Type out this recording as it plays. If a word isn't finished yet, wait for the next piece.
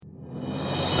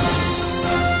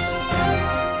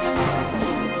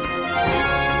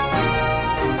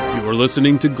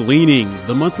listening to Gleanings,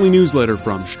 the monthly newsletter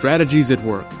from Strategies at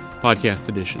Work, podcast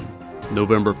edition,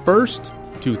 November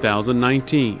 1st,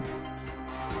 2019.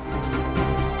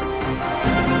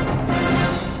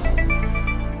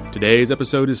 Today's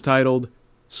episode is titled,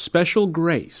 Special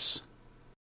Grace.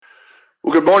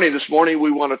 Well, good morning. This morning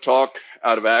we want to talk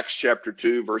out of Acts chapter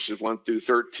 2, verses 1 through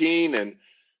 13, and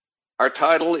our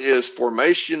title is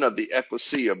Formation of the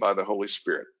Ecclesia by the Holy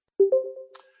Spirit.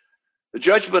 The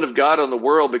judgment of God on the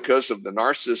world because of the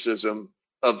narcissism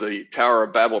of the Tower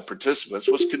of Babel participants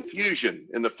was confusion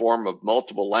in the form of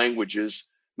multiple languages,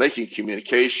 making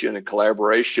communication and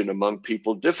collaboration among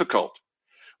people difficult.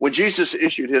 When Jesus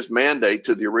issued his mandate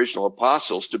to the original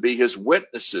apostles to be his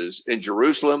witnesses in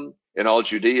Jerusalem, in all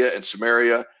Judea and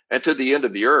Samaria, and to the end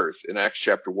of the earth, in Acts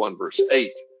chapter 1, verse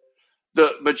 8,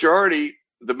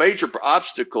 the major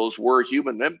obstacles were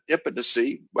human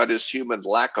impotency, that is, human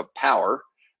lack of power,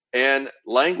 and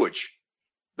language.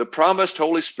 The promised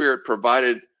Holy Spirit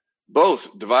provided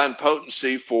both divine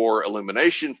potency for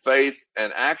illumination, faith,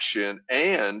 and action,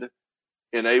 and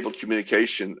enabled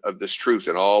communication of this truth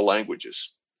in all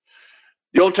languages.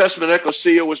 The Old Testament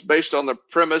ecclesia was based on the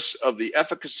premise of the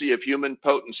efficacy of human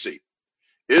potency.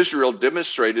 Israel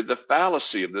demonstrated the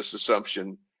fallacy of this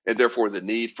assumption and therefore the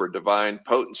need for divine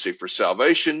potency for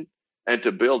salvation and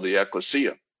to build the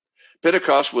ecclesia.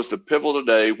 Pentecost was the pivotal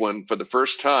day when, for the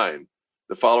first time,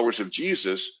 the followers of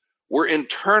Jesus were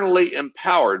internally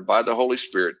empowered by the Holy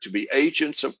Spirit to be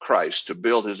agents of Christ to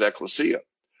build his ecclesia.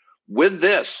 With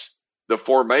this, the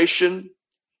formation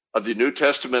of the New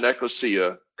Testament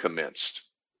ecclesia commenced.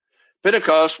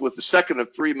 Pentecost was the second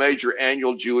of three major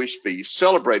annual Jewish feasts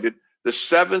celebrated the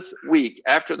seventh week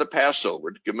after the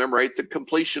Passover to commemorate the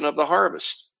completion of the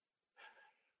harvest.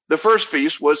 The first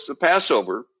feast was the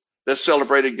Passover, that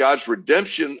celebrated God's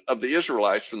redemption of the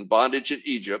Israelites from bondage in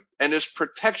Egypt and his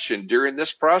protection during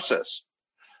this process.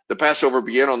 The Passover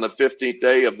began on the 15th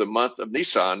day of the month of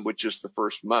Nisan, which is the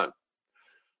first month.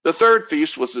 The third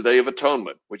feast was the Day of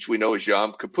Atonement, which we know as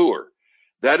Yom Kippur.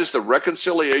 That is the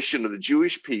reconciliation of the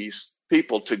Jewish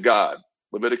people to God,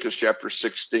 Leviticus chapter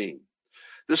 16.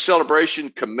 This celebration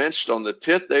commenced on the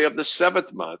 10th day of the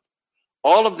seventh month.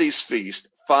 All of these feasts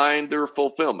find their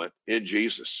fulfillment in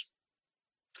Jesus.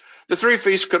 The three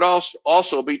feasts could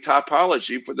also be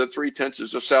typology for the three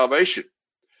tenses of salvation.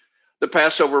 The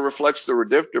Passover reflects the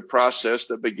redemptive process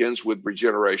that begins with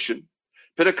regeneration.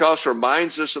 Pentecost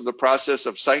reminds us of the process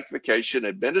of sanctification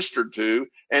administered to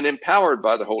and empowered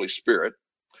by the Holy Spirit.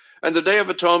 And the Day of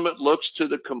Atonement looks to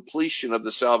the completion of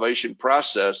the salvation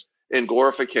process in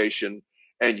glorification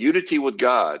and unity with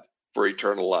God for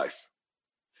eternal life.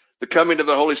 The coming of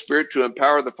the Holy Spirit to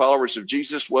empower the followers of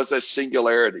Jesus was a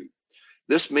singularity.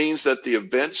 This means that the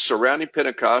events surrounding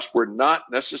Pentecost were not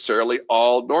necessarily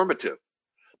all normative,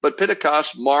 but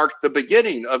Pentecost marked the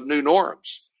beginning of new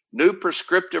norms, new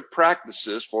prescriptive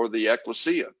practices for the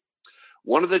ecclesia.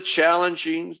 One of the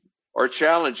challenges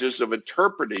of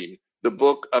interpreting the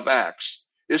book of Acts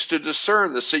is to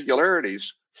discern the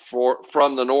singularities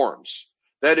from the norms.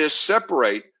 That is,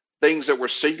 separate things that were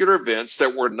singular events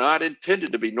that were not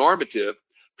intended to be normative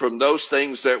from those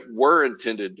things that were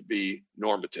intended to be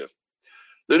normative.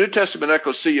 The New Testament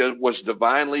ecclesia was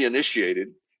divinely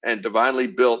initiated and divinely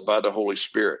built by the Holy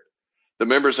Spirit. The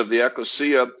members of the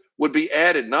ecclesia would be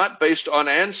added not based on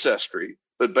ancestry,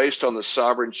 but based on the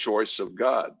sovereign choice of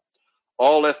God.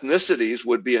 All ethnicities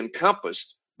would be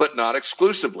encompassed, but not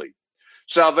exclusively.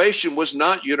 Salvation was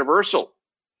not universal.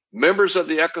 Members of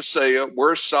the ecclesia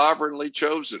were sovereignly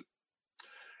chosen.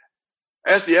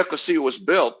 As the ecclesia was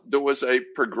built, there was a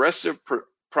progressive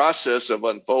process of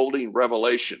unfolding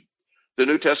revelation. The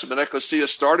New Testament ecclesia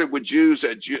started with Jews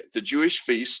at the Jewish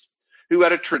feast who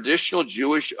had a traditional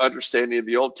Jewish understanding of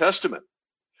the Old Testament.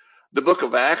 The book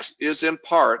of Acts is in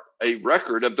part a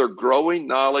record of their growing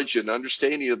knowledge and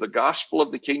understanding of the gospel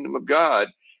of the kingdom of God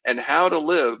and how to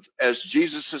live as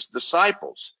Jesus'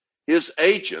 disciples, his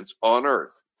agents on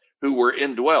earth, who were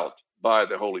indwelt by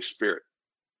the Holy Spirit.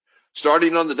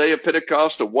 Starting on the day of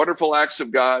Pentecost, the wonderful acts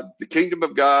of God, the kingdom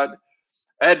of God,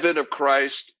 advent of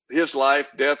Christ, his life,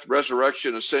 death,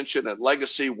 resurrection, ascension, and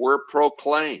legacy were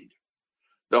proclaimed.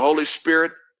 The Holy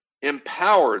Spirit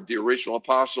empowered the original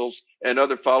apostles and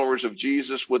other followers of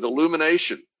Jesus with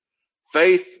illumination,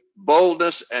 faith,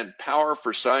 boldness, and power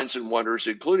for signs and wonders,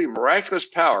 including miraculous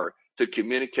power to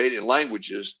communicate in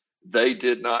languages they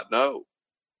did not know.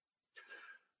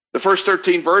 The first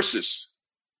 13 verses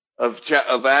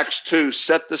of Acts 2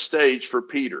 set the stage for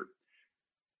Peter.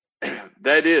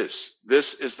 That is,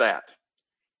 this is that.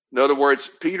 In other words,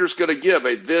 Peter's going to give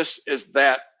a this is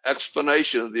that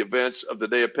explanation of the events of the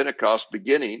day of Pentecost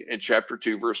beginning in chapter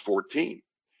 2, verse 14.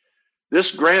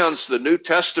 This grounds the New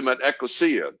Testament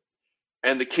ecclesia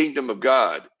and the kingdom of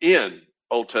God in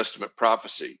Old Testament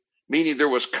prophecy, meaning there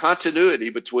was continuity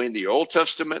between the Old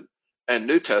Testament and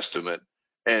New Testament,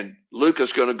 and Luke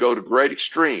is going to go to great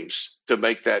extremes to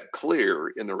make that clear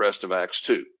in the rest of Acts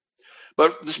 2.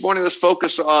 But this morning, let's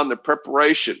focus on the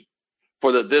preparation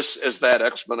for the this as that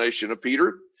explanation of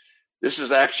Peter. This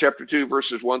is Acts chapter 2,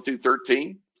 verses 1 through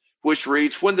 13, which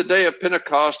reads, "When the day of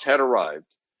Pentecost had arrived,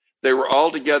 they were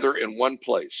all together in one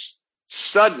place.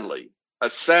 Suddenly, a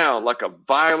sound like a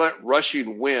violent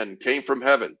rushing wind came from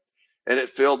heaven, and it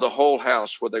filled the whole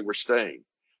house where they were staying.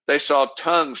 They saw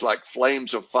tongues like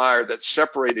flames of fire that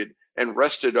separated and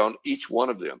rested on each one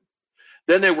of them.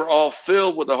 Then they were all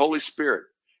filled with the Holy Spirit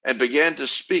and began to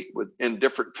speak in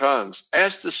different tongues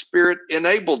as the Spirit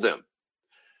enabled them.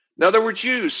 Now there were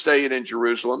Jews staying in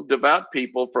Jerusalem, devout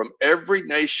people from every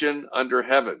nation under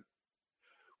heaven.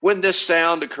 When this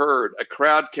sound occurred, a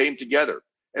crowd came together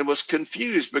and was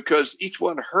confused because each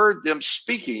one heard them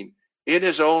speaking in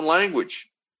his own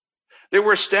language. They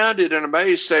were astounded and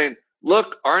amazed, saying,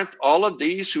 'Look, aren't all of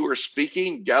these who are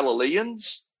speaking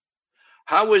Galileans?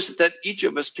 How is it that each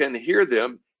of us can hear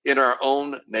them in our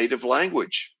own native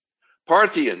language?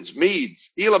 Parthians,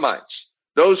 Medes, Elamites,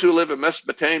 those who live in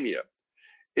Mesopotamia,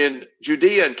 in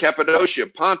Judea and Cappadocia,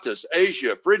 Pontus,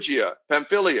 Asia, Phrygia,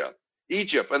 Pamphylia,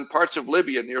 Egypt, and parts of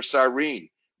Libya near Cyrene,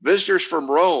 visitors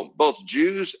from Rome, both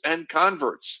Jews and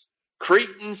converts,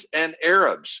 Cretans and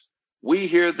Arabs. We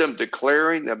hear them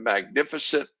declaring the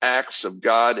magnificent acts of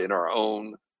God in our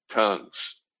own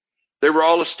tongues.' They were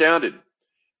all astounded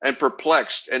and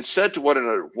perplexed and said to one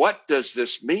another, 'What does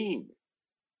this mean?'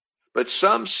 But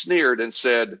some sneered and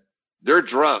said, 'They're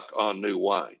drunk on new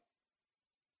wine.'"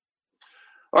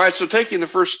 All right, so taking the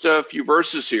first few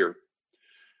verses here,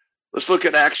 let's look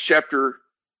at Acts chapter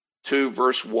 2,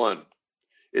 verse 1.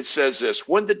 It says this,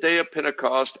 "When the day of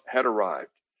Pentecost had arrived,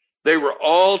 they were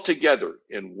all together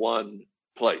in one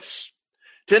place."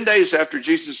 10 days after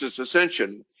Jesus'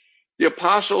 ascension, the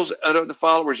apostles and other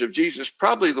followers of Jesus,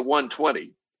 probably the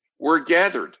 120, were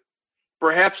gathered.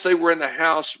 Perhaps they were in the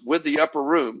house with the upper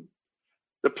room,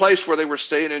 the place where they were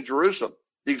staying in Jerusalem.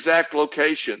 The exact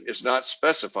location is not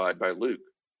specified by Luke.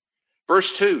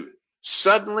 Verse 2,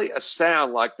 "Suddenly a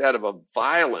sound like that of a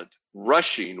violent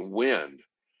rushing wind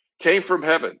came from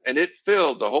heaven, and it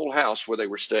filled the whole house where they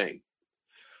were staying."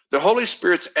 The Holy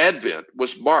Spirit's advent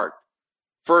was marked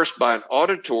first by an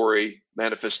auditory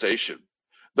manifestation.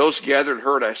 Those gathered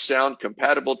heard a sound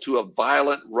compatible to a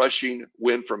violent rushing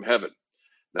wind from heaven.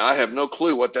 Now, I have no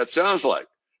clue what that sounds like,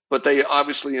 but they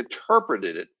obviously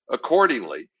interpreted it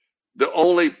accordingly. The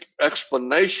only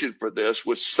explanation for this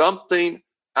was something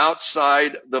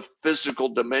outside the physical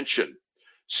dimension.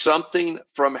 Something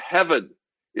from heaven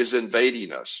is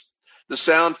invading us. The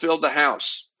sound filled the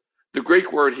house. The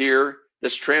Greek word here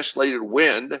that's translated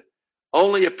wind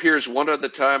only appears one other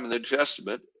time in the New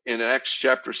Testament, in Acts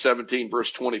chapter 17,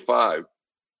 verse 25.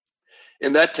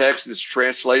 In that text, it's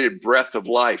translated breath of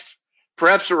life,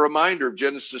 perhaps a reminder of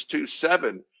Genesis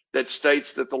 2:7 that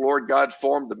states that the Lord God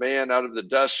formed the man out of the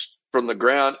dust from the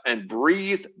ground and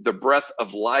breathed the breath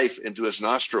of life into his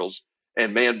nostrils,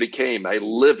 and man became a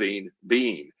living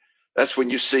being. That's when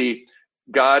you see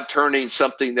God turning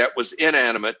something that was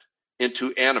inanimate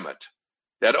into animate,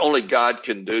 that only God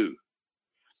can do.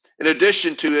 In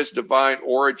addition to his divine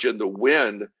origin, the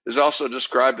wind is also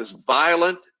described as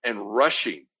violent and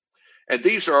rushing. And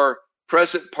these are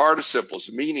present participles,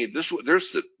 meaning this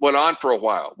went on for a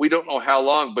while. We don't know how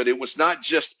long, but it was not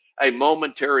just a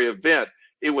momentary event.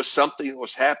 It was something that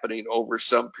was happening over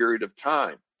some period of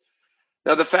time.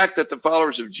 Now, the fact that the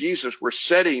followers of Jesus were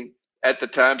sitting at the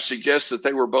time suggests that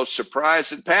they were both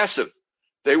surprised and passive.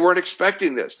 They weren't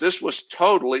expecting this. This was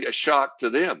totally a shock to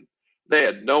them. They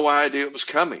had no idea it was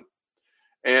coming.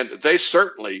 And they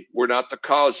certainly were not the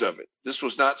cause of it. This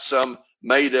was not some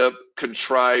made-up,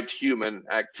 contrived human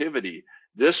activity.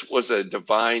 This was a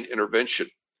divine intervention.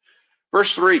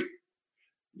 Verse 3,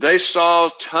 "They saw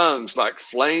tongues like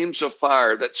flames of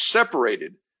fire that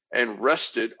separated and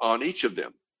rested on each of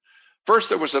them." First,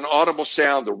 there was an audible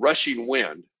sound, the rushing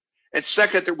wind. And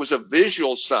second, there was a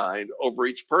visual sign over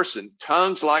each person,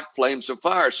 tongues like flames of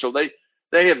fire. So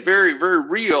they have very, very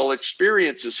real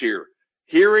experiences here,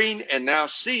 hearing and now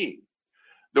seeing.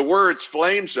 The words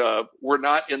flames of were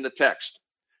not in the text.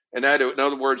 And that, in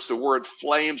other words, the word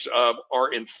flames of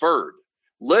are inferred.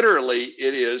 Literally,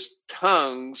 it is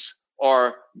tongues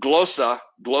or glossa.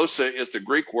 Glossa is the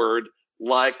Greek word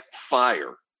like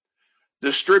fire,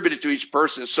 distributed to each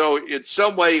person. So in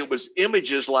some way, it was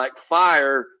images like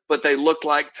fire, but they looked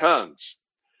like tongues.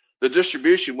 The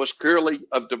distribution was clearly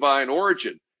of divine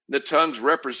origin. The tongues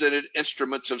represented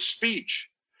instruments of speech.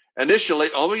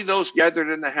 Initially, only those gathered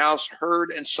in the house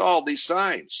heard and saw these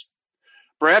signs.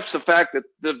 Perhaps the fact that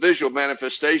the visual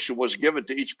manifestation was given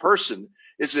to each person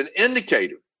is an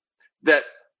indicator that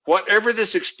whatever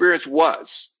this experience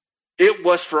was, it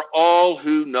was for all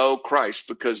who know Christ,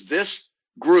 because this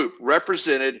group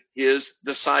represented his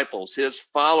disciples, his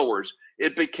followers.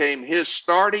 It became his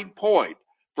starting point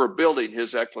for building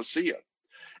his ecclesia.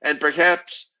 And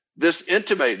perhaps this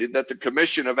intimated that the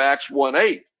commission of Acts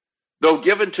 1:8, though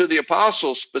given to the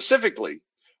apostles specifically,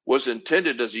 was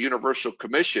intended as a universal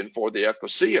commission for the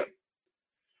ecclesia.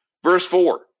 Verse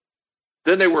 4,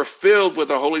 then they were filled with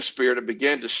the Holy Spirit and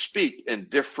began to speak in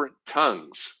different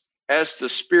tongues as the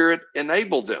Spirit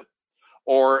enabled them.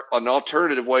 Or an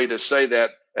alternative way to say that,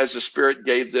 as the Spirit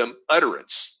gave them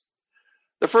utterance.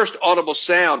 The first audible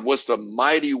sound was the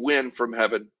mighty wind from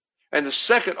heaven, and the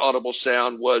second audible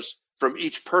sound was from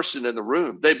each person in the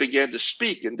room. They began to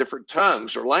speak in different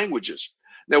tongues or languages.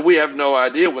 Now, we have no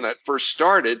idea when that first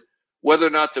started whether or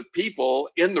not the people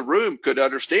in the room could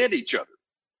understand each other.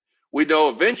 We know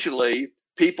eventually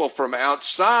people from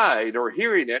outside are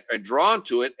hearing it and drawn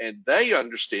to it, and they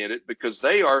understand it because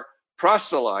they are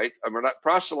proselytes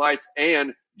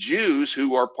and Jews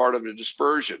who are part of the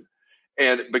dispersion.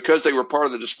 And because they were part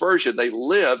of the dispersion, they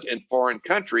lived in foreign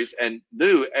countries and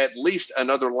knew at least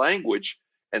another language.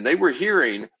 And they were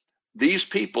hearing these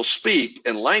people speak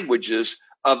in languages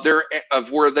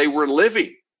of where they were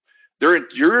living. They're in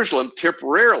Jerusalem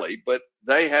temporarily, but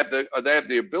they have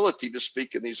the ability to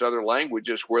speak in these other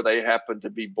languages where they happen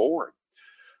to be born.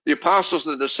 The apostles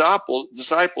and the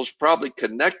disciples probably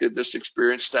connected this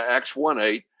experience to Acts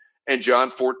 1:8 and John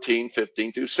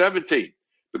 14:15-17.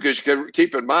 Because you can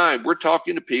keep in mind, we're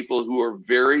talking to people who are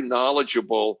very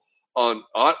knowledgeable on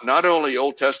not only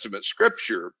Old Testament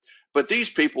scripture, but these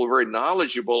people are very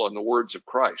knowledgeable on the words of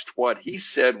Christ, what he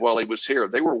said while he was here.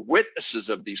 They were witnesses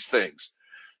of these things.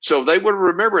 So they would have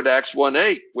remembered Acts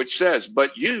 1:8, which says,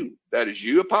 but you, that is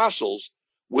you apostles,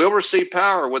 will receive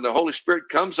power when the Holy Spirit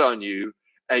comes on you,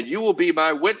 and you will be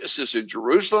my witnesses in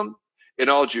Jerusalem, in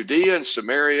all Judea and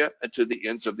Samaria, and to the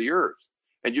ends of the earth.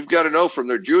 And you've got to know from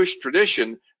their Jewish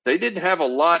tradition, they didn't have a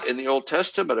lot in the Old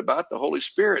Testament about the Holy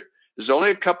Spirit. There's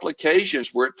only a couple occasions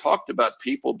where it talked about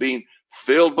people being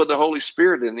filled with the Holy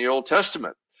Spirit in the Old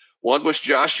Testament. One was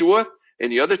Joshua,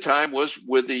 and the other time was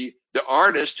with the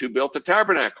artist who built the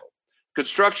tabernacle,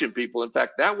 construction people. In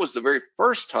fact, that was the very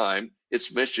first time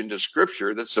it's mentioned in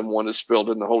Scripture that someone is filled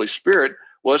in the Holy Spirit,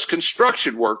 was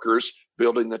construction workers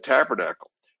building the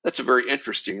tabernacle. That's a very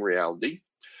interesting reality.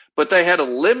 But they had a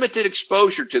limited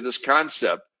exposure to this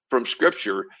concept from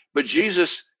Scripture, but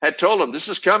Jesus had told them, this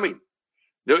is coming.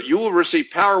 You will receive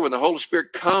power when the Holy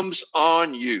Spirit comes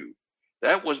on you.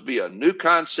 That would be a new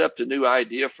concept, a new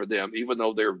idea for them, even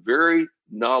though they're very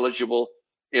knowledgeable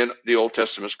in the Old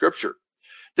Testament Scripture.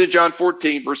 Then John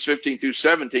 14, verse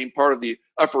 15-17, part of the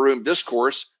upper room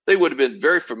discourse, they would have been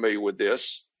very familiar with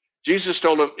this. Jesus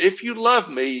told them, if you love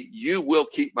me, you will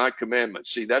keep my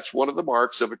commandments. See, that's one of the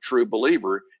marks of a true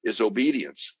believer is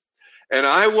obedience. And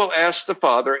I will ask the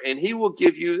Father, and he will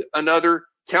give you another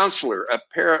counselor. A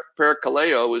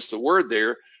parakaleo is the word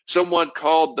there. Someone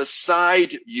called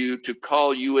beside you to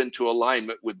call you into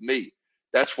alignment with me.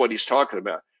 That's what he's talking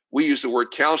about. We use the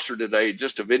word counselor today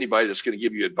just of anybody that's going to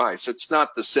give you advice. It's not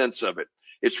the sense of it.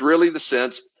 It's really the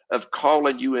sense of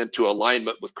calling you into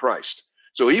alignment with Christ.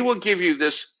 So he will give you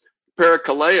this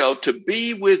parakaleo to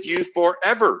be with you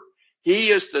forever. He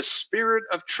is the Spirit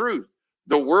of truth.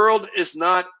 The world is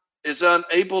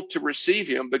unable to receive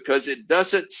him because it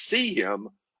doesn't see him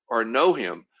or know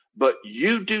him, but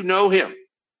you do know him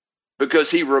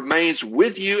because he remains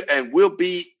with you and will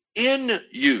be in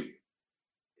you.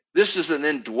 This is an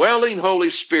indwelling Holy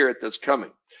Spirit that's coming.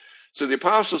 So the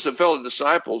apostles and fellow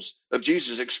disciples of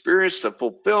Jesus experienced the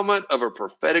fulfillment of a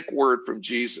prophetic word from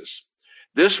Jesus.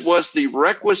 This was the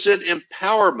requisite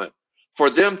empowerment for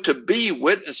them to be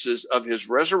witnesses of his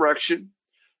resurrection,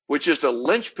 which is the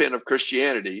linchpin of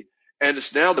Christianity, and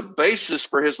it's now the basis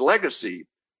for his legacy,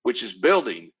 which is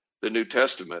building the New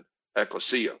Testament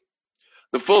ecclesia.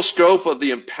 The full scope of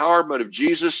the empowerment of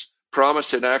Jesus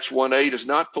promised in Acts 1:8 is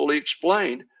not fully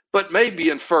explained, but may be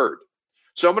inferred.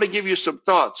 So I'm going to give you some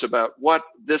thoughts about what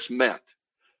this meant.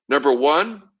 Number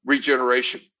one,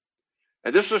 regeneration.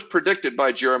 And this was predicted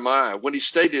by Jeremiah when he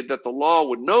stated that the law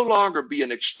would no longer be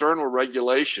an external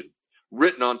regulation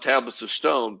written on tablets of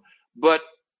stone, but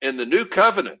in the new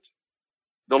covenant,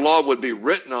 the law would be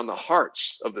written on the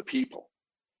hearts of the people.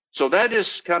 So that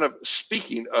is kind of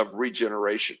speaking of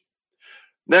regeneration.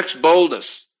 Next,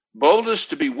 boldness. Boldness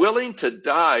to be willing to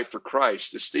die for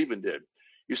Christ, as Stephen did.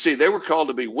 You see, they were called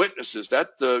to be witnesses.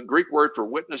 That the Greek word for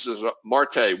witnesses is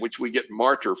marte, which we get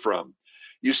martyr from.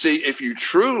 You see, if you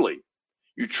truly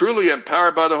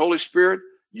empowered by the Holy Spirit,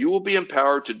 you will be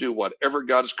empowered to do whatever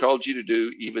God has called you to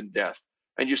do, even death.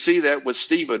 And you see that with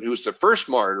Stephen, who was the first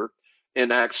martyr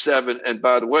in Acts 7. And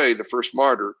by the way, the first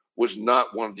martyr was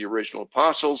not one of the original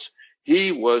apostles.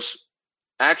 He was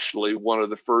actually one of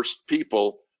the first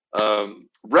people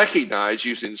recognized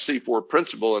using the C4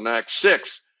 principle in Acts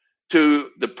 6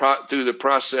 through the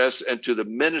process and to the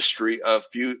ministry of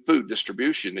food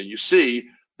distribution. And you see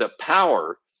the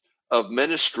power of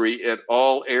ministry in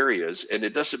all areas. And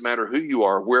it doesn't matter who you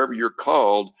are, wherever you're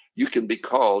called, you can be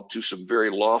called to some very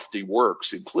lofty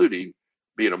works, including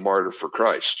being a martyr for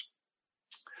Christ.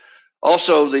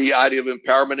 Also, the idea of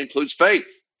empowerment includes faith.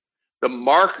 The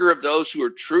marker of those who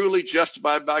are truly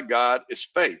justified by God is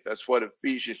faith. That's what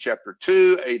Ephesians chapter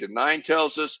 2, 8 and 9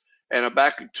 tells us, and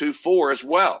Habakkuk 2, 4 as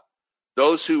well.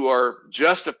 Those who are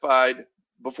justified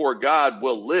before God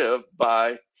will live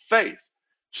by faith.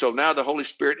 So now the Holy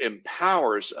Spirit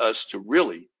empowers us to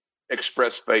really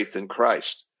express faith in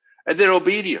Christ. And then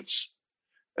obedience.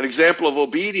 An example of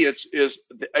obedience is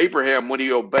Abraham when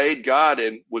he obeyed God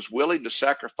and was willing to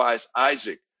sacrifice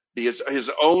Isaac,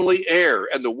 his only heir,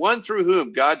 and the one through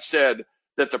whom God said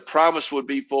that the promise would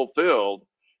be fulfilled.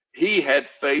 He had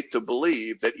faith to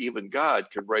believe that even God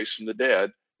could raise from the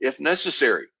dead if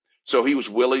necessary. So he was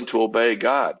willing to obey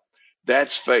God.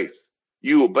 That's faith.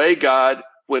 You obey God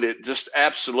when it just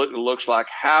absolutely looks like,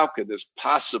 how could this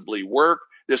possibly work?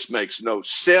 This makes no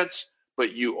sense,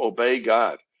 but you obey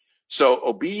God. So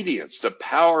obedience, the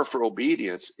power for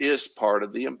obedience, is part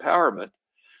of the empowerment.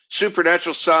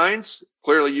 Supernatural signs,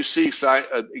 clearly you see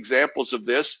examples of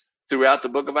this throughout the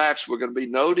book of Acts. We're going to be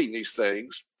noting these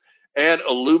things. And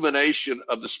illumination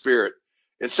of the Spirit.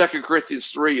 In 2 Corinthians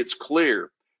 3, it's clear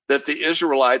that the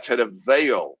Israelites had a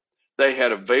veil. They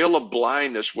had a veil of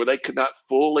blindness where they could not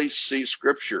fully see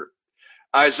Scripture.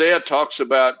 Isaiah talks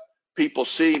about people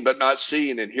seeing but not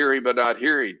seeing and hearing but not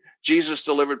hearing. Jesus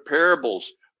delivered parables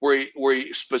where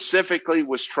he specifically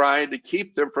was trying to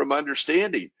keep them from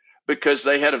understanding because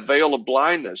they had a veil of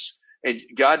blindness. And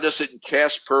God doesn't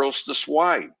cast pearls to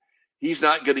swine. He's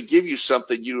not going to give you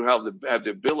something you don't have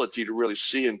the ability to really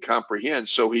see and comprehend.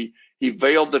 So he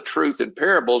veiled the truth in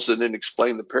parables and then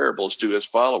explained the parables to his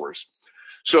followers.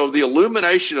 So the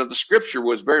illumination of the Scripture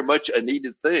was very much a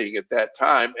needed thing at that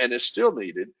time and is still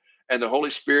needed. And the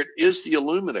Holy Spirit is the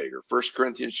illuminator, 1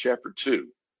 Corinthians chapter 2.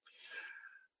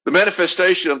 The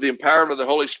manifestation of the empowerment of the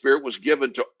Holy Spirit was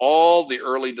given to all the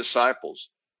early disciples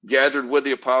gathered with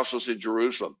the apostles in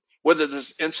Jerusalem. Whether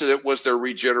this incident was their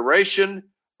regeneration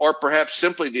or perhaps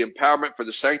simply the empowerment for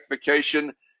the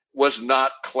sanctification was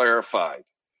not clarified.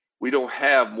 We don't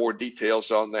have more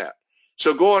details on that.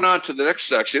 So going on to the next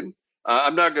section,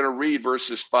 I'm not going to read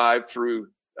verses 5 through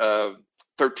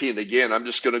 13 again. I'm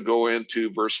just going to go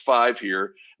into verse 5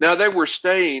 here. Now they were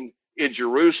staying in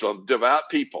Jerusalem, devout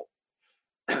people,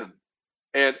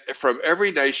 and from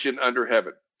every nation under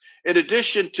heaven. In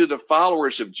addition to the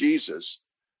followers of Jesus,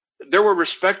 there were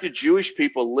respected Jewish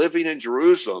people living in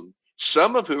Jerusalem,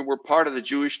 some of whom were part of the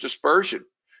Jewish dispersion,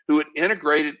 who had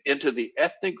integrated into the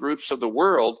ethnic groups of the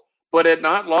world, but had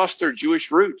not lost their Jewish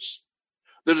roots.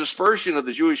 The dispersion of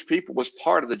the Jewish people was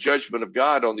part of the judgment of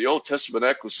God on the Old Testament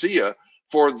ecclesia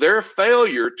for their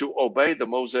failure to obey the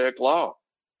Mosaic law.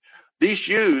 These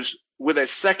Jews with a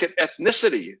second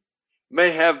ethnicity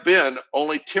may have been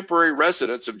only temporary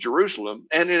residents of Jerusalem,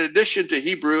 and in addition to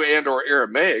Hebrew and or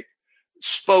Aramaic,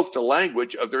 spoke the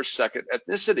language of their second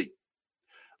ethnicity.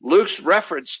 Luke's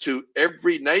reference to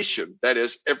every nation, that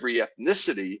is, every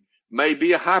ethnicity, may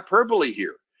be a hyperbole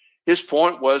here. His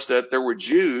point was that there were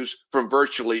Jews from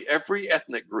virtually every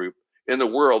ethnic group in the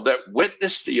world that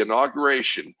witnessed the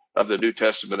inauguration of the New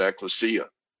Testament ecclesia.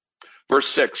 Verse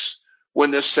 6, when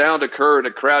this sound occurred,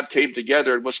 a crowd came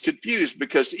together and was confused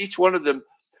because each one of them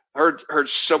heard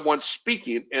someone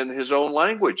speaking in his own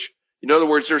language. In other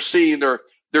words, they're seeing their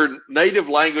native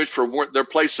language from their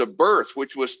place of birth,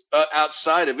 which was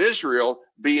outside of Israel,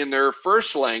 being their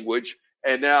first language,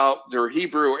 and now their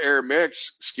Hebrew Aramaic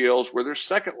skills were their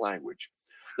second language.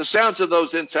 The sounds of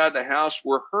those inside the house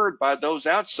were heard by those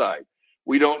outside.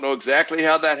 We don't know exactly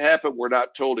how that happened. We're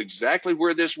not told exactly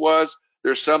where this was.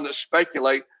 There's some that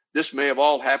speculate this may have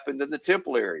all happened in the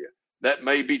temple area. That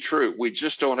may be true. We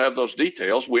just don't have those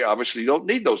details. We obviously don't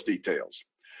need those details.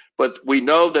 But we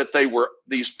know that they were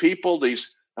these people,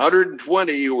 these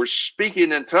 120 who were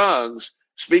speaking in tongues,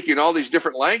 speaking all these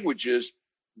different languages,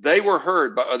 they were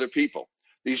heard by other people.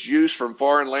 These Jews from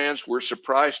foreign lands were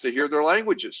surprised to hear their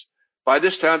languages. By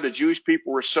this time, the Jewish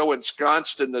people were so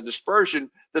ensconced in the dispersion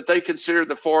that they considered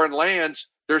the foreign lands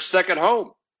their second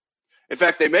home. In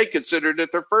fact, they may consider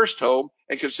it their first home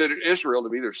and considered Israel to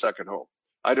be their second home.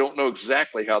 I don't know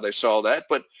exactly how they saw that,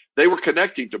 but they were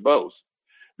connecting to both.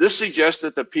 This suggests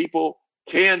that the people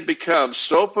can become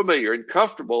so familiar and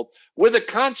comfortable with the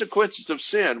consequences of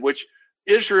sin, which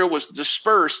Israel was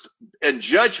dispersed in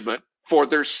judgment for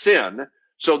their sin.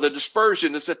 So the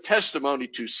dispersion is a testimony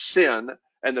to sin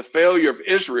and the failure of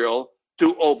Israel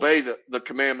to obey the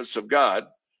commandments of God.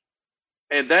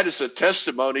 And that is a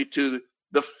testimony to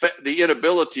the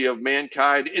inability of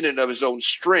mankind in and of his own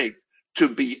strength to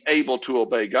be able to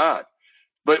obey God.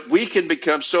 But we can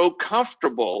become so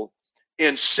comfortable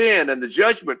in sin and the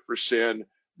judgment for sin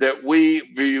that we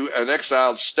view an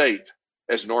exiled state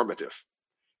as normative.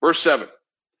 Verse 7,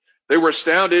 they were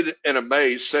astounded and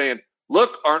amazed, saying,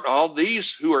 "Look, aren't all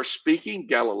these who are speaking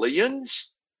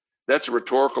Galileans?" That's a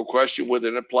rhetorical question with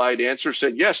an implied answer,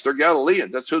 saying, yes, they're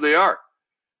Galileans. That's who they are.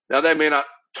 Now, they may not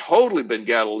totally been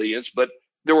Galileans, but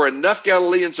there were enough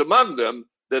Galileans among them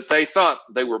that they thought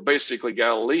they were basically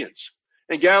Galileans.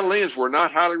 And Galileans were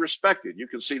not highly respected. You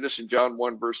can see this in John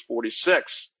 1, verse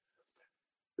 46.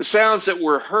 The sounds that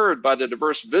were heard by the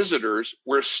diverse visitors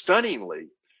were stunningly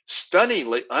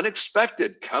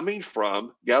unexpected, coming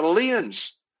from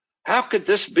Galileans. How could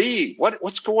this be?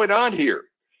 What's going on here?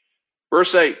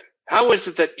 Verse 8, how is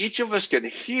it that each of us can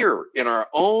hear in our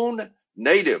own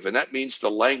native, and that means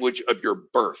the language of your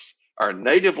birth. Our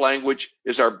native language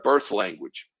is our birth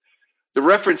language. The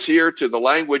reference here to the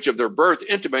language of their birth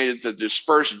intimated that the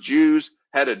dispersed Jews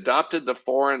had adopted the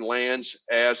foreign lands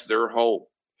as their home.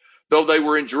 Though they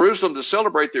were in Jerusalem to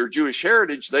celebrate their Jewish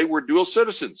heritage, they were dual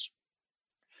citizens.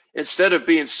 Instead of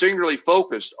being singularly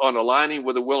focused on aligning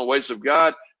with the will and ways of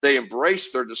God, they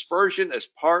embraced their dispersion as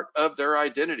part of their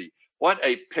identity. What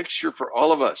a picture for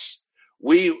all of us.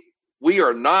 We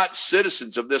are not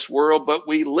citizens of this world, but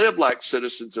we live like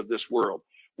citizens of this world.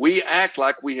 We act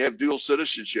like we have dual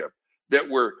citizenship, that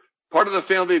we're part of the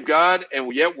family of God,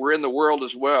 and yet we're in the world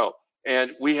as well.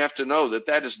 And we have to know that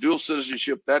that is dual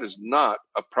citizenship. That is not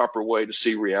a proper way to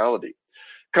see reality.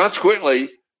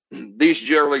 Consequently, these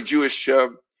generally Jewish,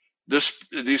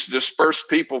 these dispersed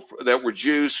people that were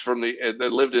Jews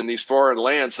that lived in these foreign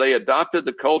lands, they adopted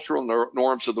the cultural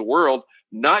norms of the world,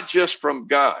 not just from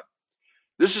God.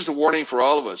 This is a warning for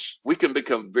all of us. We can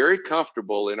become very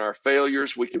comfortable in our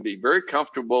failures. We can be very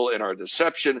comfortable in our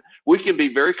deception. We can be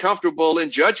very comfortable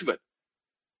in judgment.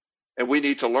 And we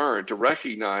need to learn to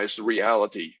recognize the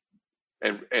reality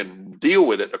and deal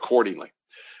with it accordingly.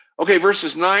 Okay,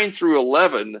 verses 9 through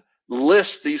 11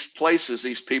 list these places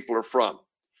these people are from.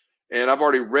 And I've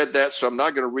already read that, so I'm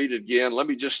not going to read it again. Let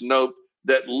me just note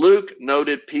that Luke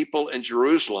noted people in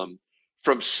Jerusalem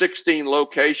from 16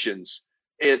 locations,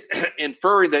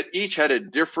 inferring that each had a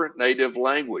different native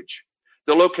language.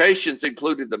 The locations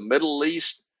included the Middle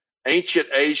East, ancient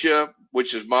Asia,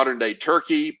 which is modern-day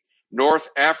Turkey, North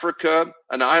Africa,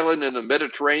 an island in the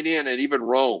Mediterranean, and even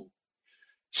Rome.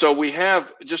 So we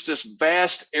have just this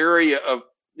vast area of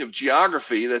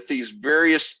geography that these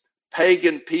various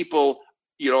pagan people,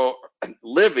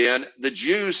 live in. The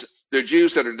Jews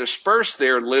that are dispersed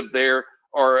there and live there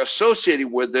are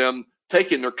associated with them,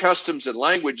 taking their customs and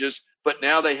languages, but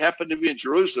now they happen to be in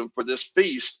Jerusalem for this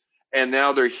feast, and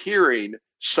now they're hearing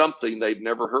something they've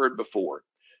never heard before.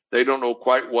 They don't know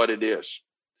quite what it is.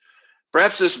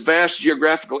 Perhaps this vast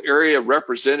geographical area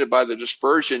represented by the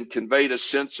dispersion conveyed a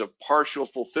sense of partial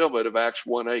fulfillment of Acts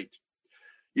 1:8.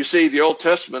 You see, the Old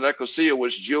Testament ecclesia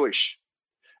was Jewish,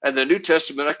 and the New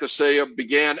Testament ecclesia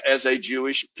began as a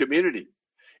Jewish community.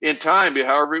 In time,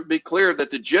 however, it would be clear that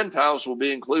the Gentiles will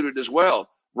be included as well.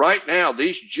 Right now,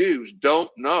 these Jews don't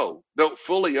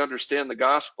fully understand the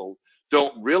gospel,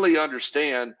 don't really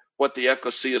understand what the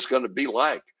ecclesia is going to be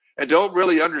like, and don't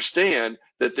really understand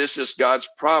that this is God's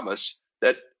promise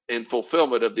that in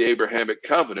fulfillment of the Abrahamic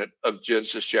covenant of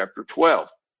Genesis chapter 12.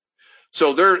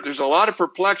 So there's a lot of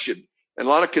perplexion and a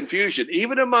lot of confusion,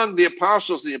 even among the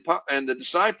apostles and the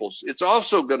disciples. It's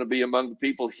also going to be among the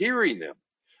people hearing them.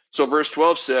 So verse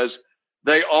 12 says,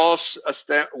 they all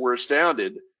were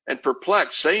astounded and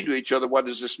perplexed, saying to each other, what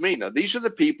does this mean? Now, these are the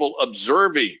people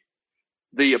observing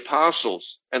the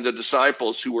apostles and the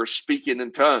disciples who were speaking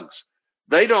in tongues.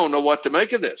 They don't know what to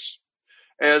make of this.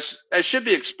 As should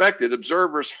be expected,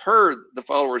 observers heard the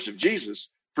followers of Jesus,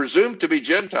 presumed to be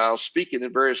Gentiles, speaking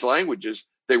in various languages.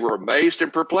 They were amazed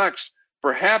and perplexed,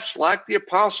 perhaps like the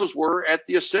apostles were at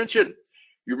the ascension.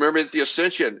 You remember at the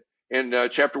ascension in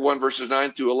chapter 1, verses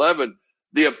 9 through 11,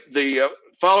 the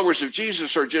followers of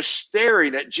Jesus are just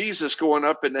staring at Jesus going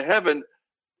up into heaven,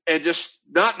 and just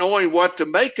not knowing what to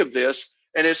make of this.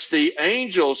 And it's the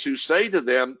angels who say to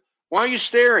them, why are you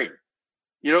staring?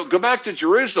 Go back to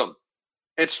Jerusalem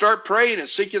and start praying and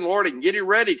seeking the Lord and getting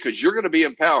ready, because you're going to be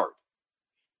empowered.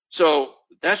 So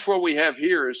that's what we have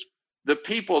here is the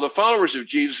people, the followers of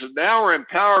Jesus now are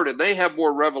empowered and they have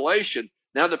more revelation.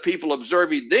 Now the people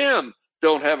observing them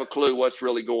don't have a clue what's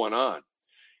really going on.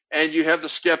 And you have the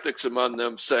skeptics among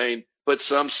them saying, but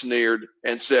some sneered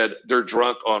and said they're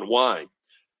drunk on wine.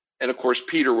 And of course,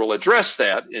 Peter will address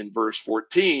that in verse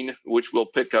 14, which we'll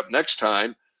pick up next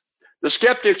time. The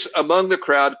skeptics among the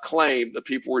crowd claimed the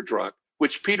people were drunk,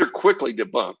 which Peter quickly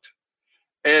debunked,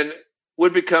 and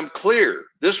would become clear.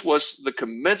 This was the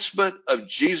commencement of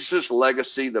Jesus'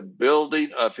 legacy, the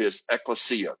building of his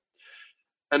ecclesia.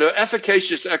 An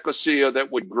efficacious ecclesia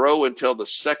that would grow until the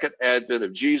second advent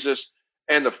of Jesus,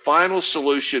 and the final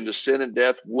solution to sin and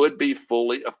death would be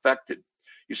fully effected.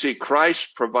 You see,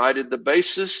 Christ provided the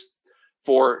basis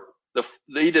for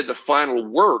he did the final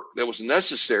work that was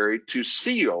necessary to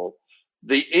seal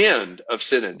the end of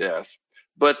sin and death.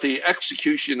 But the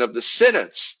execution of the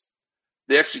sentence,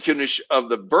 the execution of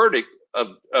the verdict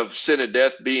of sin and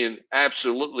death being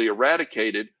absolutely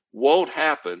eradicated, won't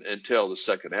happen until the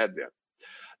second advent.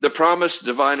 The promised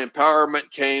divine empowerment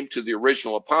came to the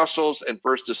original apostles and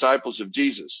first disciples of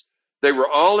Jesus. They were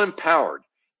all empowered.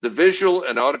 The visual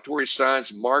and auditory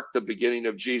signs marked the beginning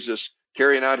of Jesus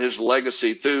carrying out his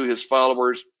legacy through his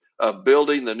followers of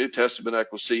building the New Testament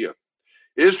ecclesia.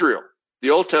 Israel,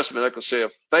 the Old Testament ecclesia,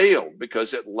 failed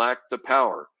because it lacked the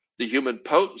power, the human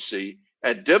potency,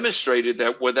 and demonstrated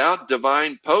that without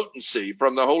divine potency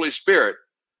from the Holy Spirit,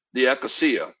 the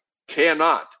ecclesia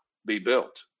cannot be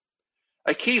built.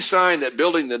 A key sign that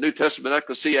building the New Testament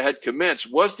ecclesia had commenced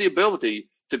was the ability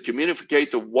to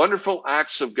communicate the wonderful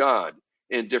acts of God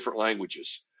in different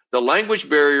languages. The language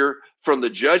barrier from the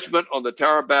judgment on the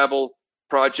Tower of Babel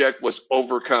project was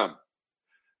overcome.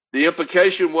 The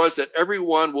implication was that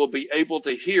everyone will be able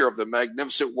to hear of the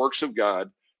magnificent works of God.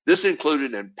 This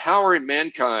included empowering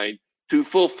mankind to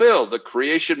fulfill the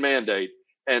creation mandate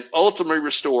and ultimately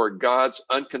restore God's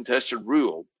uncontested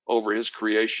rule over his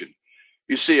creation.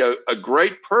 You see, a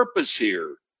great purpose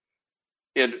here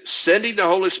in sending the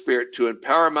Holy Spirit to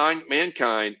empower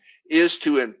mankind is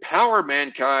to empower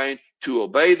mankind to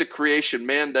obey the creation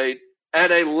mandate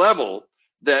at a level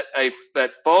that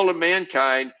fallen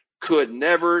mankind could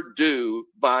never do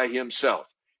by himself.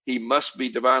 He must be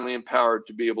divinely empowered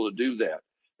to be able to do that.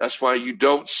 That's why you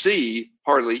don't see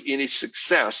hardly any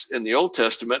success in the Old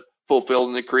Testament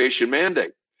fulfilling the creation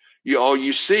mandate. All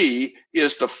you see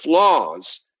is the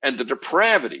flaws and the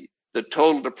depravity, the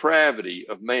total depravity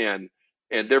of man,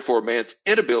 and therefore man's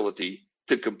inability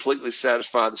to completely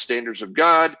satisfy the standards of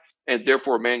God, and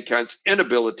therefore mankind's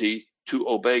inability to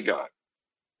obey God.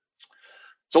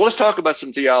 So let's talk about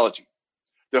some theology.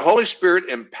 The Holy Spirit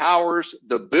empowers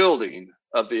the building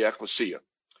of the ecclesia.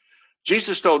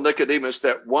 Jesus told Nicodemus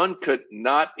that one could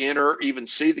not enter or even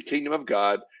see the kingdom of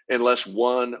God unless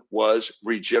one was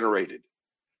regenerated.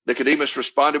 Nicodemus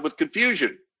responded with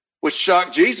confusion, which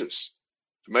shocked Jesus.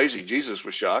 It's amazing Jesus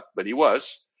was shocked, but he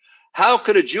was. How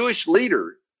could a Jewish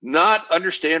leader not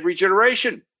understand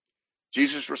regeneration?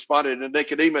 Jesus responded to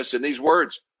Nicodemus in these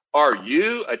words, are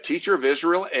you a teacher of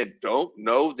Israel and don't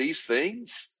know these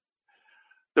things?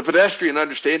 The pedestrian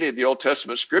understanding of the Old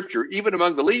Testament scripture, even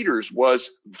among the leaders, was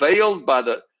veiled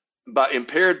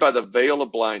impaired by the veil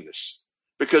of blindness,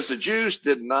 because the Jews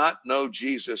did not know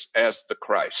Jesus as the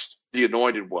Christ, the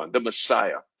anointed one, the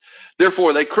Messiah.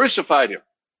 Therefore, they crucified him.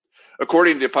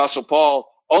 According to the Apostle Paul,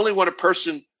 only when a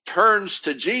person turns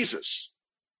to Jesus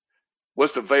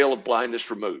was the veil of blindness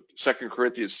removed. 2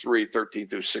 Corinthians 3:13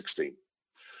 through 16.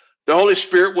 The Holy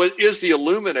Spirit is the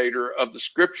illuminator of the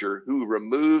scripture who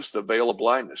removes the veil of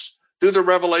blindness through the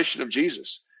revelation of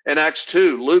Jesus. In Acts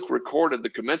 2, Luke recorded the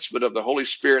commencement of the Holy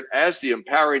Spirit as the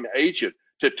empowering agent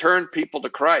to turn people to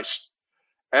Christ.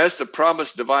 As the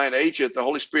promised divine agent, the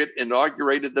Holy Spirit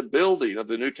inaugurated the building of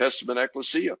the New Testament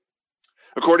ecclesia.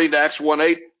 According to Acts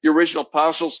 1:8, the original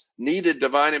apostles needed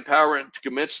divine empowerment to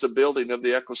commence the building of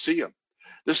the ecclesia.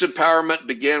 This empowerment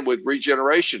began with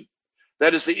regeneration.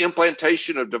 That is the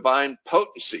implantation of divine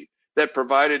potency that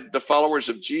provided the followers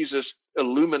of Jesus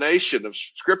illumination of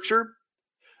scripture,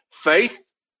 faith,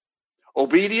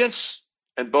 obedience,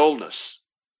 and boldness.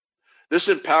 This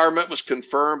empowerment was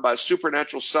confirmed by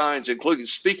supernatural signs, including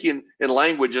speaking in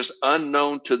languages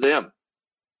unknown to them,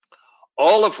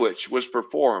 all of which was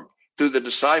performed through the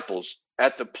disciples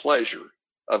at the pleasure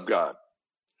of God.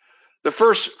 The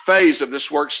first phase of this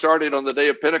work started on the day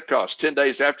of Pentecost, 10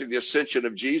 days after the ascension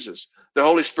of Jesus. The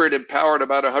Holy Spirit empowered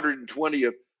about 120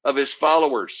 of his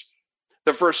followers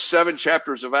The first 7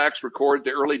 chapters of Acts record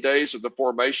the early days of the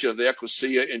formation of the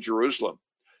ecclesia in Jerusalem.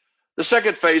 The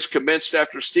second phase commenced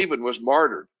after Stephen was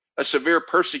martyred. A severe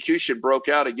persecution broke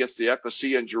out against the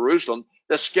ecclesia in Jerusalem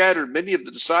that scattered many of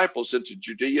the disciples into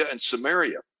Judea and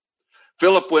Samaria.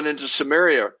 Philip went into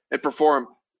Samaria and performed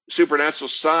supernatural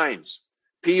signs.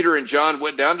 Peter and John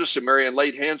went down to Samaria and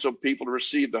laid hands on people to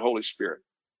receive the Holy Spirit.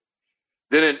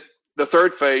 Then in the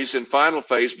third phase and final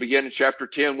phase began in chapter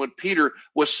 10 when Peter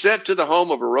was sent to the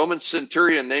home of a Roman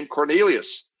centurion named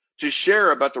Cornelius to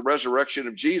share about the resurrection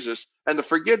of Jesus and the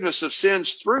forgiveness of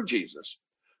sins through Jesus.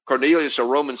 Cornelius, a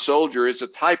Roman soldier, is a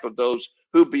type of those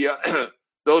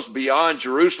beyond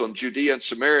Jerusalem, Judea and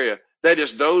Samaria, that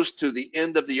is, those to the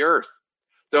end of the earth.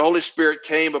 The Holy Spirit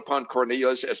came upon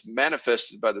Cornelius as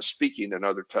manifested by the speaking in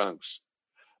other tongues.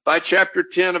 By chapter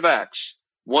 10 of Acts,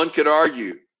 one could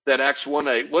argue that Acts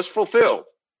 1:8 was fulfilled,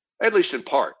 at least in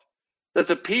part, that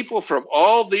the people from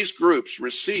all these groups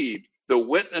received the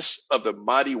witness of the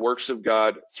mighty works of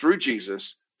God through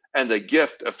Jesus and the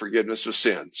gift of forgiveness of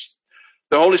sins.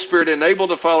 The Holy Spirit enabled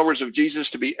the followers of Jesus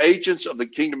to be agents of the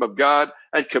kingdom of God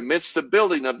and commenced the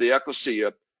building of the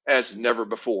ecclesia as never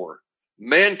before.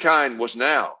 Mankind was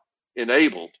now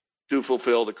enabled to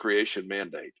fulfill the creation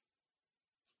mandate.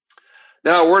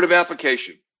 Now, a word of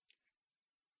application.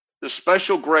 The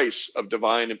special grace of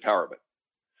divine empowerment.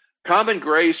 Common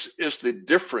grace is the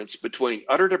difference between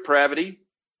utter depravity,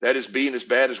 that is, being as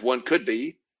bad as one could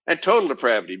be, and total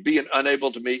depravity, being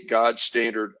unable to meet God's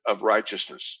standard of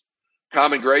righteousness.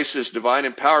 Common grace is divine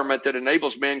empowerment that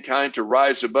enables mankind to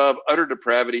rise above utter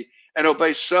depravity and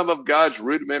obey some of God's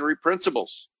rudimentary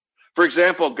principles. For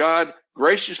example, God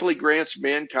graciously grants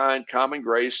mankind common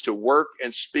grace to work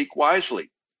and speak wisely.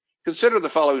 Consider the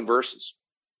following verses.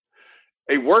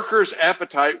 A worker's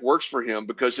appetite works for him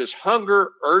because his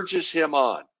hunger urges him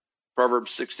on.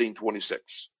 Proverbs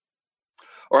 16:26.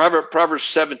 Or how about Proverbs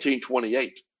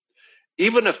 17:28?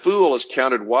 Even a fool is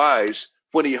counted wise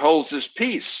when he holds his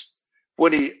peace.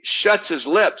 When he shuts his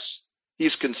lips,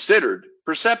 he's considered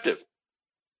perceptive.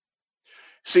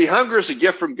 See, hunger is a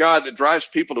gift from God that drives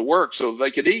people to work so they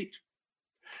can eat.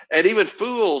 And even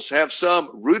fools have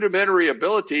some rudimentary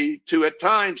ability to at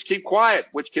times keep quiet,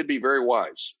 which can be very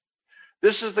wise.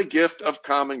 This is the gift of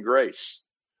common grace.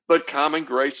 But common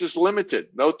grace is limited.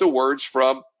 Note the words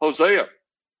from Hosea.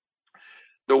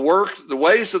 The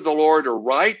ways of the Lord are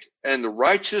right, and the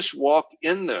righteous walk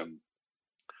in them.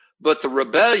 But the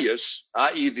rebellious,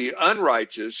 i.e. the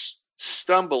unrighteous,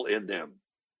 stumble in them.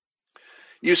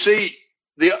 You see,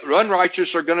 the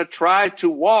unrighteous are going to try to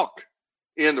walk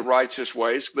in the righteous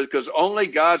ways because only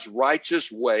God's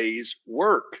righteous ways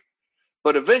work.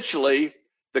 But eventually,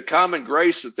 the common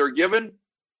grace that they're given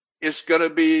is going to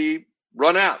be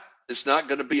run out. It's not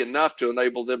going to be enough to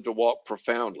enable them to walk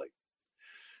profoundly.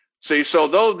 See, so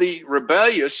though the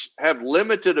rebellious have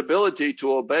limited ability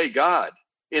to obey God,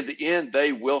 in the end,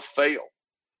 they will fail.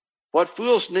 What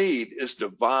fools need is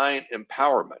divine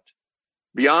empowerment.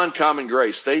 Beyond common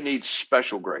grace, they need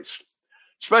special grace.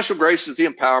 Special grace is the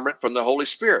empowerment from the Holy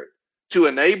Spirit to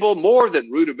enable more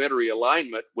than rudimentary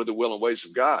alignment with the will and ways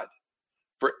of God.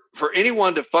 For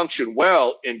anyone to function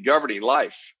well in governing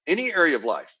life, any area of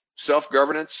life,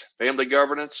 self-governance, family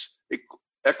governance,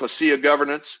 ecclesia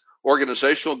governance,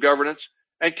 organizational governance,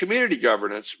 and community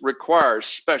governance requires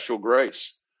special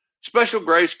grace. Special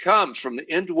grace comes from the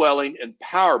indwelling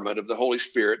empowerment of the Holy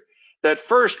Spirit that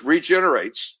first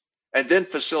regenerates and then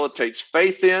facilitates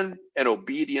faith in and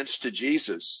obedience to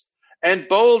Jesus and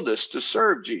boldness to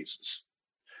serve Jesus.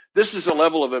 This is a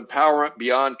level of empowerment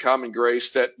beyond common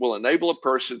grace that will enable a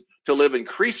person to live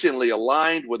increasingly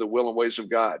aligned with the will and ways of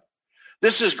God.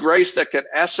 This is grace that can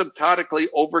asymptotically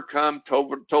overcome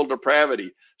total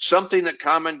depravity, something that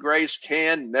common grace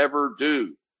can never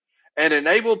do, and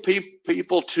enable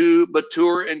people to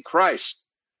mature in Christ,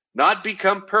 not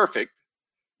become perfect.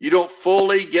 You don't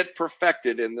fully get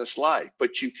perfected in this life,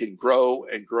 but you can grow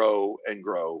and grow and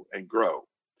grow and grow.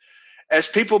 As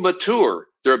people mature,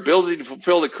 their ability to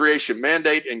fulfill the creation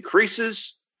mandate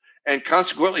increases, and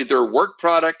consequently their work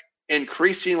product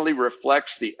increasingly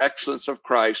reflects the excellence of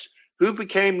Christ, who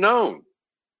became known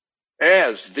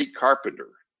as the carpenter.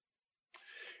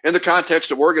 In the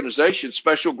context of organization,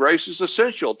 special grace is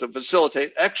essential to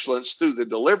facilitate excellence through the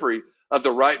delivery of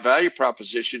the right value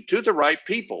proposition to the right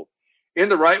people in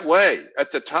the right way,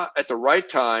 at the right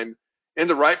time, in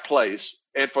the right place,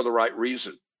 and for the right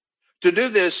reason. To do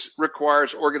this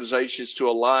requires organizations to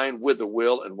align with the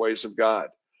will and ways of God.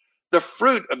 The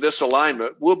fruit of this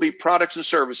alignment will be products and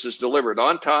services delivered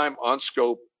on time, on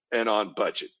scope, and on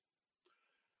budget.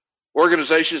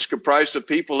 Organizations comprised of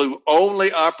people who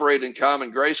only operate in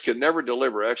common grace can never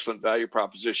deliver excellent value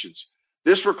propositions.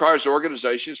 This requires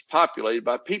organizations populated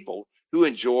by people who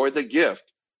enjoy the gift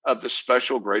of the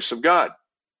special grace of God.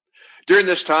 During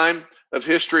this time of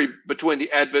history between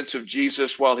the advents of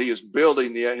Jesus while he is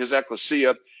building his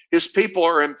ecclesia, his people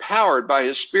are empowered by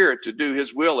his Spirit to do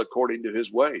his will according to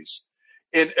his ways.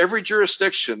 In every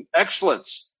jurisdiction,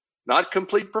 excellence, not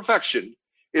complete perfection,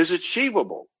 is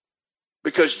achievable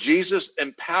because Jesus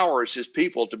empowers his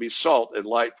people to be salt and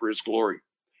light for his glory.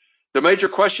 The major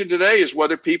question today is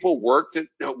whether people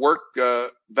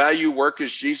value work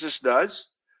as Jesus does.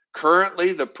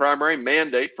 Currently, the primary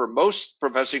mandate for most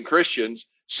professing Christians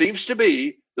seems to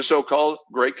be the so-called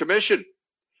Great Commission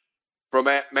from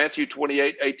Matthew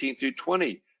 28:18 through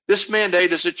 20. This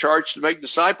mandate is a charge to make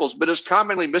disciples, but is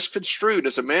commonly misconstrued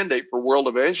as a mandate for world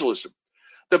evangelism.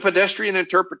 The pedestrian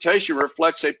interpretation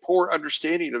reflects a poor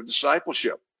understanding of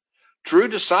discipleship. True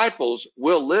disciples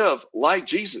will live like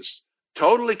Jesus,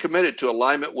 totally committed to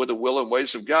alignment with the will and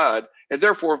ways of God, and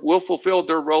therefore will fulfill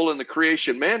their role in the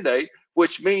creation mandate,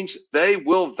 which means they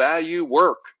will value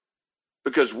work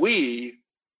because we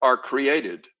are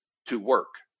created to work.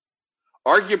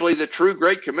 Arguably, the true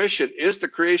Great Commission is the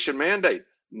creation mandate,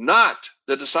 not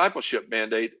the discipleship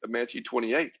mandate of Matthew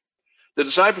 28. The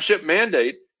discipleship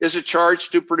mandate is a charge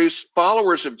to produce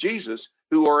followers of Jesus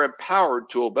who are empowered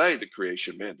to obey the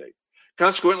creation mandate.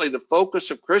 Consequently, the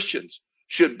focus of Christians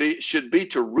should be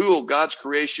to rule God's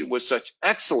creation with such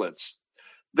excellence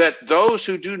that those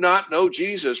who do not know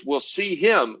Jesus will see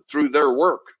him through their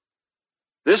work.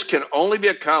 This can only be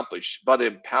accomplished by the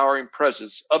empowering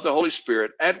presence of the Holy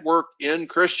Spirit at work in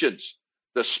Christians,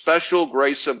 the special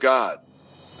grace of God.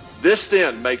 This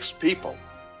then makes people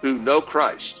who know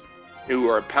Christ, who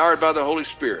are empowered by the Holy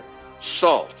Spirit,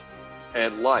 salt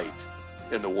and light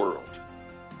in the world.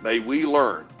 May we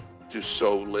learn to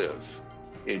so live.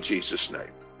 In Jesus'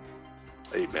 name,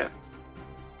 amen.